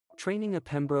Training a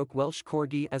Pembroke Welsh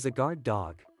Corgi as a guard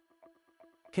dog.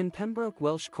 Can Pembroke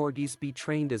Welsh Corgis be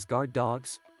trained as guard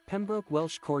dogs? Pembroke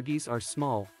Welsh Corgis are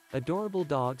small, adorable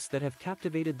dogs that have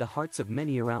captivated the hearts of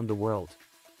many around the world.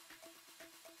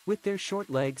 With their short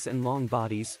legs and long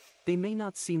bodies, they may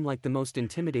not seem like the most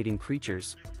intimidating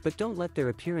creatures, but don't let their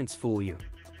appearance fool you.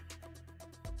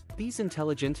 These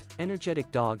intelligent,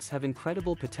 energetic dogs have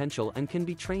incredible potential and can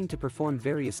be trained to perform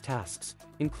various tasks,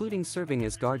 including serving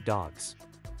as guard dogs.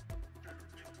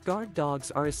 Guard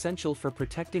dogs are essential for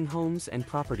protecting homes and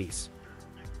properties.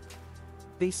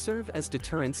 They serve as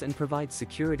deterrents and provide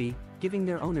security, giving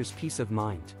their owners peace of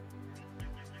mind.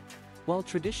 While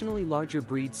traditionally larger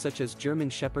breeds such as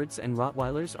German Shepherds and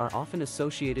Rottweilers are often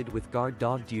associated with guard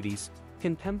dog duties,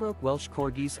 can Pembroke Welsh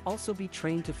Corgis also be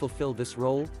trained to fulfill this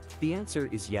role? The answer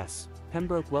is yes.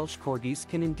 Pembroke Welsh Corgis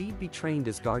can indeed be trained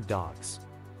as guard dogs.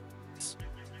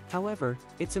 However,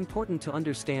 it's important to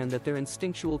understand that their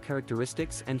instinctual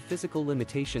characteristics and physical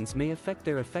limitations may affect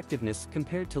their effectiveness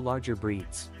compared to larger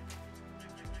breeds.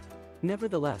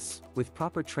 Nevertheless, with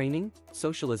proper training,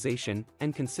 socialization,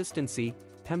 and consistency,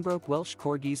 Pembroke Welsh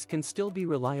Corgis can still be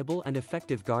reliable and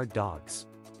effective guard dogs.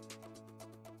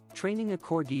 Training a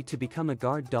Corgi to become a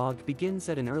guard dog begins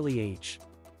at an early age.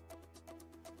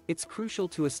 It's crucial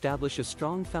to establish a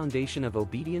strong foundation of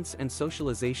obedience and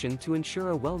socialization to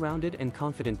ensure a well-rounded and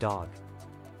confident dog.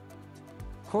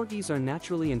 Corgis are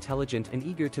naturally intelligent and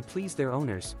eager to please their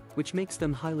owners, which makes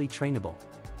them highly trainable.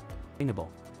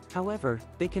 However,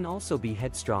 they can also be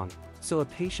headstrong, so a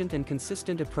patient and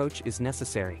consistent approach is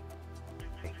necessary.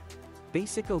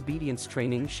 Basic obedience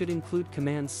training should include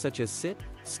commands such as sit,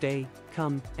 stay,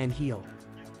 come, and heel.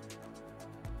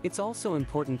 It's also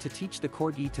important to teach the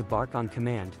Corgi to bark on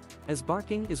command, as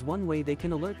barking is one way they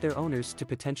can alert their owners to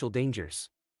potential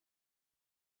dangers.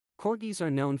 Corgis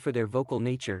are known for their vocal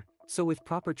nature, so with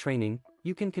proper training,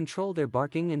 you can control their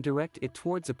barking and direct it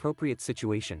towards appropriate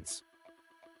situations.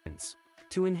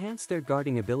 To enhance their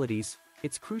guarding abilities,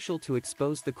 it's crucial to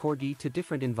expose the Corgi to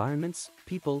different environments,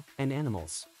 people, and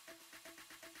animals.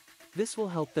 This will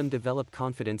help them develop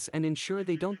confidence and ensure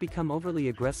they don't become overly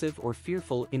aggressive or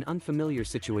fearful in unfamiliar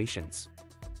situations.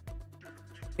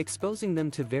 Exposing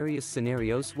them to various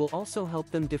scenarios will also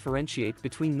help them differentiate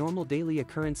between normal daily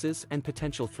occurrences and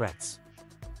potential threats.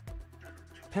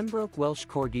 Pembroke Welsh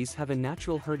Corgis have a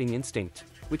natural herding instinct,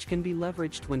 which can be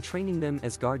leveraged when training them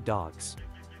as guard dogs.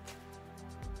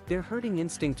 Their herding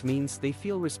instinct means they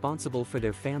feel responsible for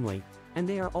their family, and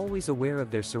they are always aware of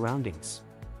their surroundings.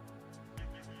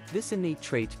 This innate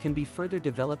trait can be further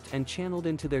developed and channeled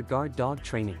into their guard dog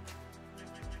training.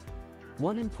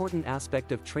 One important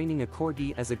aspect of training a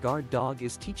Corgi as a guard dog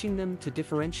is teaching them to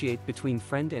differentiate between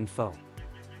friend and foe.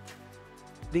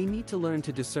 They need to learn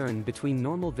to discern between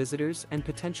normal visitors and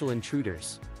potential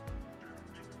intruders.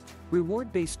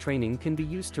 Reward-based training can be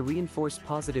used to reinforce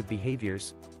positive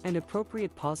behaviors, and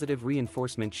appropriate positive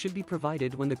reinforcement should be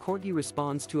provided when the Corgi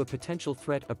responds to a potential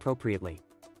threat appropriately.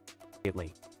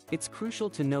 It's crucial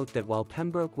to note that while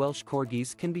Pembroke Welsh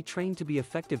Corgis can be trained to be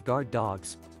effective guard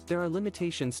dogs, there are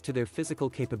limitations to their physical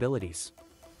capabilities.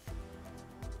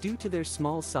 Due to their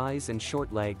small size and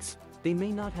short legs, they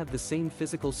may not have the same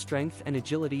physical strength and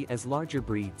agility as larger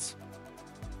breeds.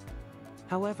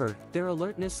 However, their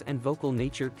alertness and vocal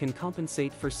nature can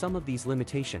compensate for some of these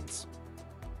limitations.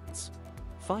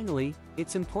 Finally,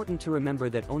 it's important to remember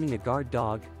that owning a guard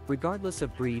dog, regardless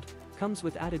of breed, comes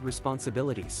with added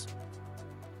responsibilities.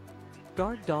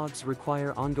 Guard dogs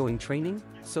require ongoing training,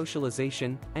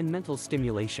 socialization, and mental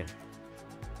stimulation.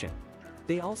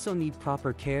 They also need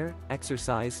proper care,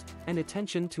 exercise, and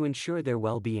attention to ensure their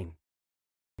well-being.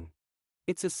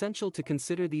 It's essential to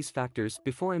consider these factors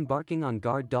before embarking on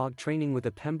guard dog training with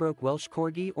a Pembroke Welsh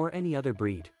Corgi or any other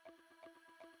breed.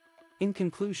 In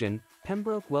conclusion,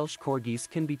 Pembroke Welsh Corgis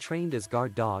can be trained as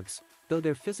guard dogs, though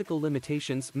their physical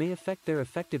limitations may affect their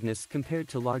effectiveness compared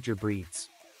to larger breeds.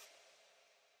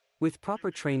 With proper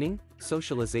training,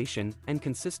 socialization, and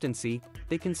consistency,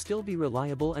 they can still be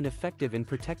reliable and effective in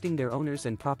protecting their owners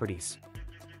and properties.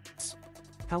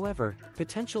 However,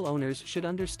 potential owners should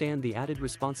understand the added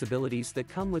responsibilities that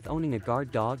come with owning a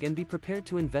guard dog and be prepared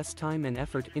to invest time and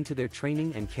effort into their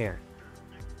training and care.